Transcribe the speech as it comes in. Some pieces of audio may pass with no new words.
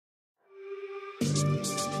Hi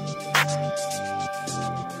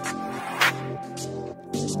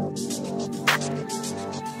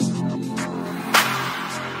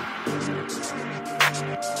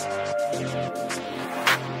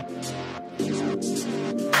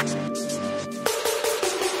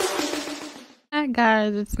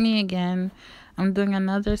guys, it's me again. I'm doing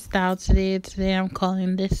another style today. Today I'm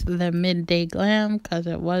calling this the Midday Glam because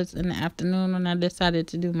it was in the afternoon when I decided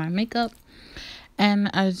to do my makeup.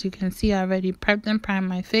 And as you can see, I already prepped and primed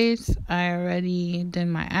my face. I already did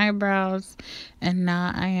my eyebrows. And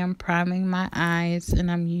now I am priming my eyes.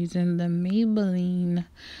 And I'm using the Maybelline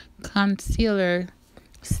concealer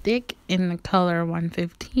stick in the color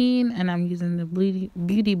 115. And I'm using the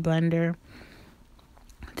Beauty Blender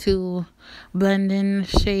to blend in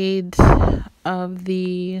shades of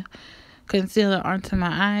the concealer onto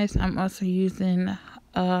my eyes. I'm also using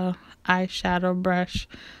a eyeshadow brush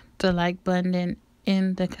to blend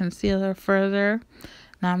in the concealer further.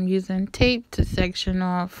 Now I'm using tape to section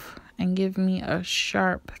off and give me a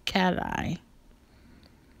sharp cat eye.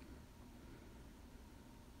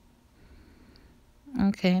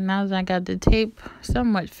 Okay, now that I got the tape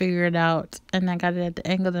somewhat figured out and I got it at the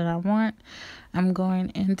angle that I want, I'm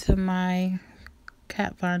going into my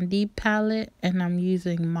Kat Von D palette and I'm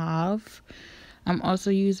using mauve. I'm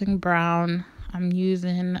also using brown. I'm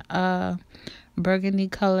using a burgundy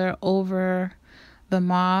color over the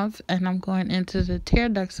mauve, and I'm going into the tear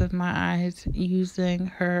ducts of my eyes using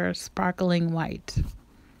her sparkling white.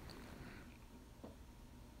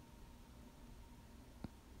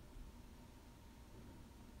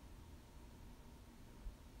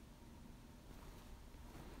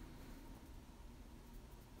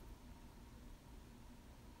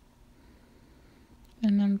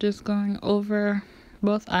 And I'm just going over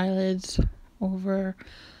both eyelids over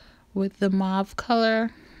with the mauve color,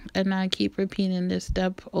 and I keep repeating this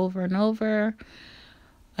step over and over.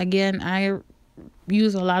 Again, I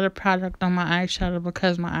use a lot of product on my eyeshadow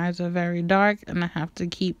because my eyes are very dark and I have to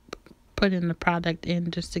keep putting the product in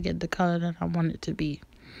just to get the color that I want it to be.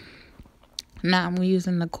 Now I'm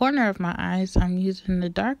using the corner of my eyes. I'm using the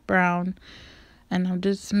dark brown, and I'm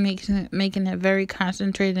just making it very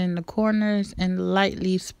concentrated in the corners and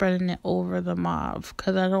lightly spreading it over the mauve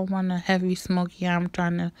because I don't want a heavy smoky eye. I'm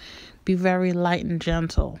trying to be very light and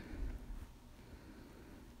gentle.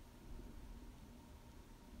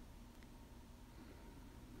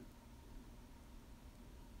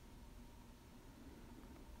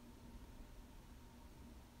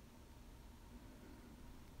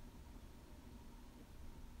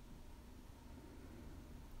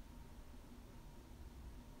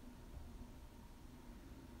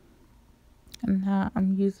 And now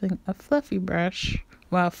I'm using a fluffy brush,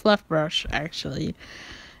 well, a fluff brush actually,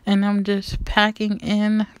 and I'm just packing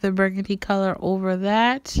in the burgundy color over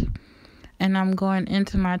that, and I'm going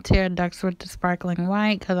into my tear ducts with the sparkling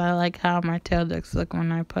white because I like how my tear ducts look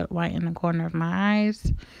when I put white in the corner of my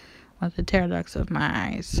eyes with the tear ducts of my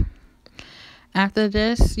eyes. After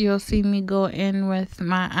this, you'll see me go in with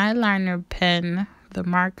my eyeliner pen, the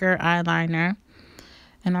marker eyeliner.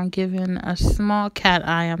 And I'm giving a small cat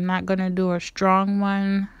eye. I'm not going to do a strong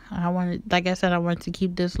one. Like I said, I want to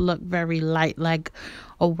keep this look very light, like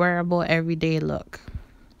a wearable everyday look.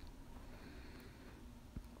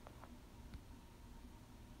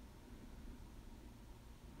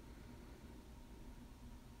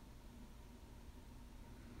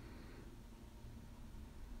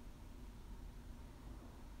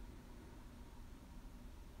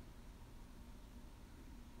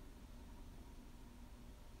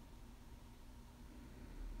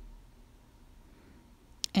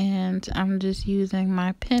 And I'm just using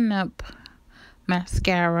my Pin-Up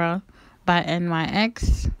mascara by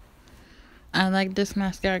NYX. I like this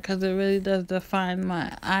mascara because it really does define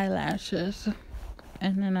my eyelashes.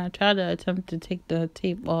 And then I try to attempt to take the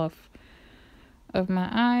tape off of my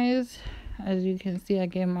eyes. As you can see, I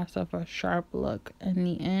gave myself a sharp look in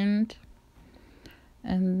the end.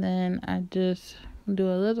 And then I just do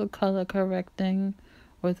a little color correcting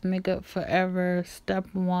with Makeup Forever Step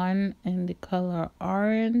 1 in the color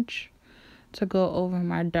orange to go over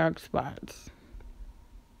my dark spots.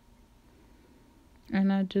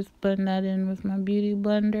 And I just blend that in with my Beauty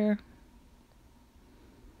Blender.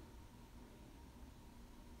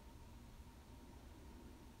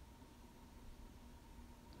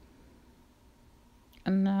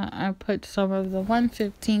 And now I put some of the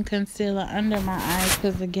 115 concealer under my eyes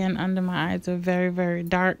because, again, under my eyes are very, very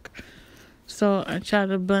dark. So I try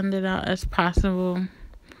to blend it out as possible.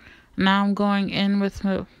 Now I'm going in with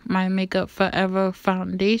my Makeup Forever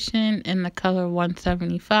foundation in the color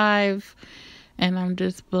 175. And I'm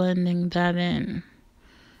just blending that in.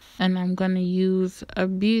 And I'm going to use a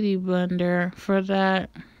beauty blender for that.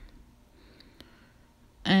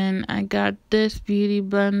 And I got this beauty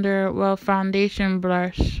blender, well, foundation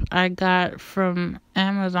brush I got from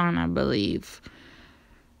Amazon, I believe.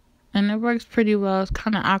 And it works pretty well. It's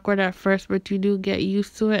kind of awkward at first, but you do get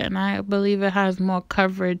used to it. And I believe it has more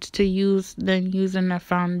coverage to use than using a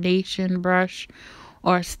foundation brush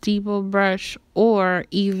or a steeple brush, or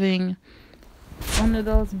even one of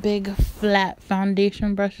those big flat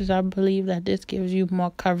foundation brushes. I believe that this gives you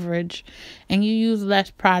more coverage. And you use less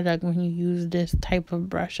product when you use this type of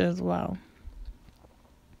brush as well.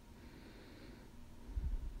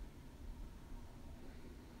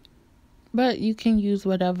 But you can use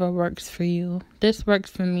whatever works for you. This works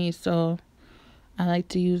for me, so I like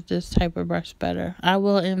to use this type of brush better. I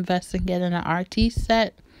will invest in getting an RT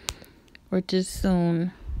set, which is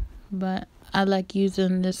soon. But I like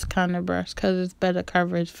using this kind of brush because it's better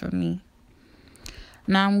coverage for me.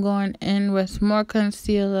 Now I'm going in with more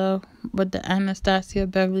concealer with the Anastasia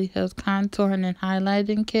Beverly Hills Contouring and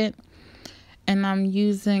Highlighting Kit. And I'm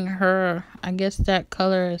using her, I guess that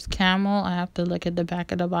color is camel. I have to look at the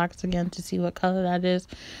back of the box again to see what color that is.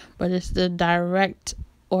 But it's the direct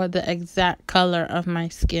or the exact color of my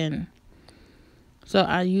skin. So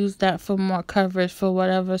I use that for more coverage for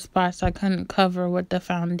whatever spots I couldn't cover with the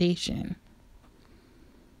foundation.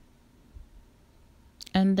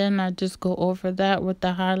 And then I just go over that with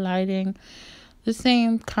the highlighting. The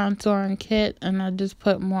same contouring kit, and I just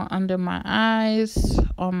put more under my eyes,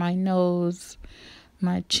 on my nose,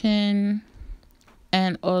 my chin,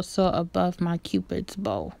 and also above my cupid's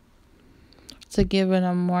bow to give it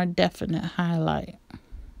a more definite highlight.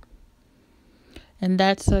 And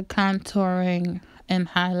that's a contouring and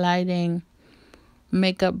highlighting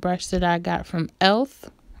makeup brush that I got from e.l.f.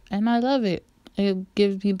 and I love it. It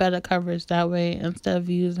gives me better coverage that way instead of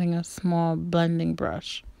using a small blending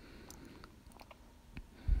brush.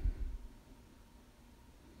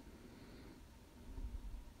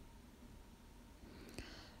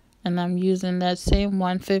 And I'm using that same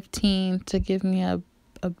 115 to give me a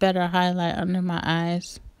better highlight under my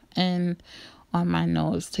eyes and on my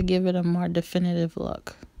nose to give it a more definitive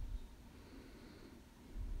look.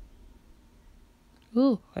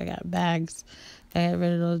 Ooh, I got bags. I got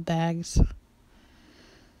rid of those bags.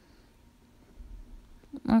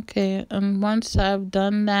 Okay, and once I've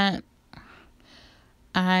done that,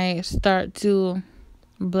 I start to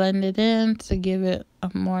blend it in to give it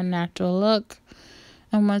a more natural look.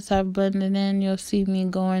 And once I've blended in, you'll see me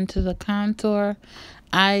go into the contour.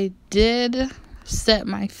 I did set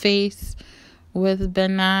my face with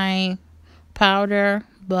benign powder,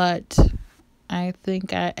 but I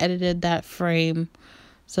think I edited that frame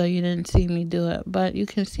so you didn't see me do it. But you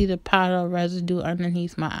can see the powder residue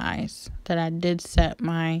underneath my eyes that I did set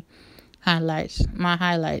my highlights.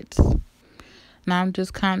 Now I'm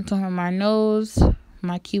just contouring my nose,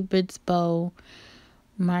 my cupid's bow,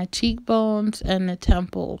 my cheekbones, and the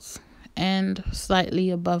temples, and slightly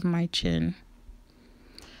above my chin.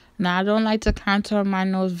 Now, I don't like to contour my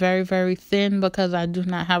nose very, very thin because I do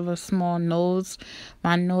not have a small nose.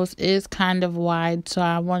 My nose is kind of wide, so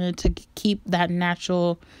I wanted to keep that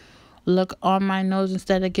natural look on my nose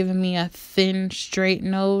instead of giving me a thin, straight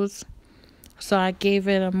nose. So I gave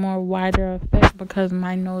it a more wider effect because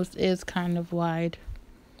my nose is kind of wide.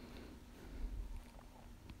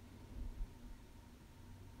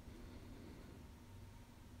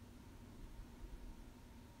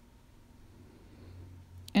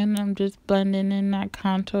 And I'm just blending in that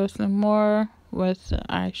contour some more with the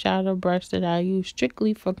eyeshadow brush that I use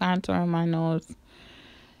strictly for contouring my nose.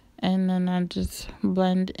 And then I just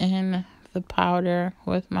blend in the powder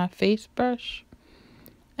with my face brush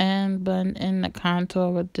and blend in the contour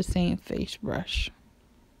with the same face brush.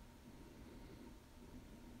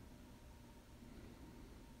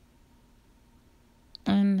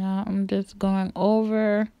 And now I'm just going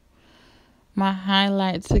over my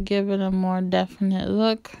highlights to give it a more definite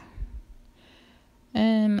look.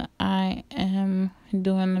 And I am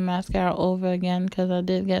doing the mascara over again because I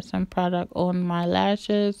did get some product on my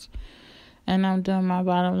lashes. And I'm doing my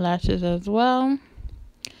bottom lashes as well.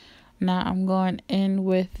 Now I'm going in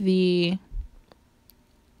with the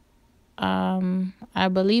I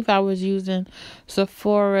believe I was using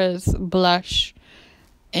Sephora's blush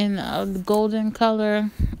in a golden color,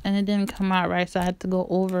 and it didn't come out right, so I had to go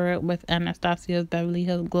over it with Anastasia's Beverly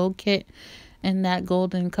Hills Glow Kit in that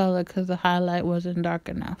golden color because the highlight wasn't dark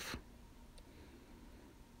enough.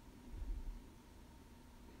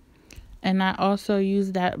 And I also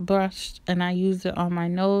use that brush and I use it on my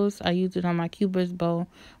nose. I use it on my cupid's bow,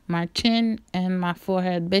 my chin, and my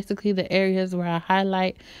forehead. Basically the areas where I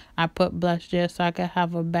highlight, I put blush there so I can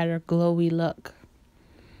have a better glowy look.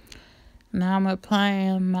 Now I'm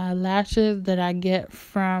applying my lashes that I get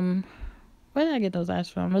from, where did I get those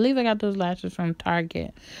lashes from? I believe I got those lashes from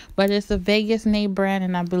Target. But it's a Vegas name brand,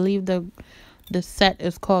 and I believe the set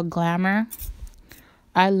is called Glamour.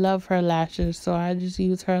 I love her lashes, so I just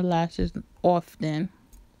use her lashes often.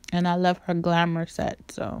 And I love her Glamour set,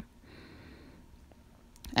 so.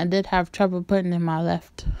 I did have trouble putting in my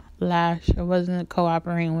left lash. It wasn't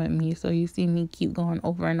cooperating with me, so you see me keep going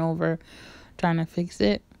over and over trying to fix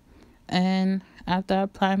it. And after I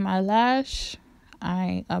applied my lash,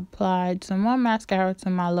 I applied some more mascara to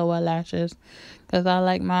my lower lashes because I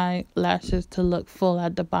like my lashes to look full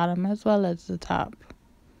at the bottom as well as the top.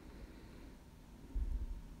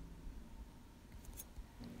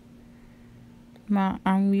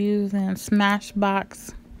 I'm using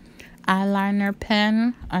Smashbox eyeliner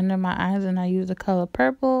pen under my eyes, and I use the color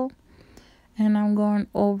purple. And I'm going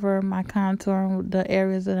over my contour, the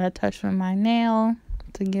areas that I touched with my nail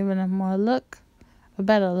to give it a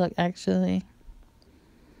better look actually.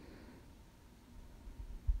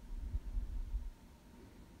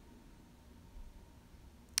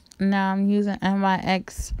 Now I'm using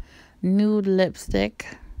NYX nude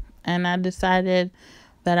lipstick, and I decided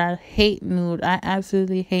that I hate nude. I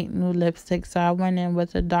absolutely hate nude lipstick, so I went in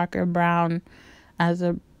with a darker brown as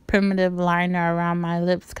a primitive liner around my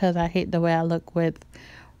lips because I hate the way I look with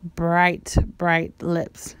bright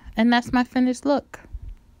lips. And that's my finished look.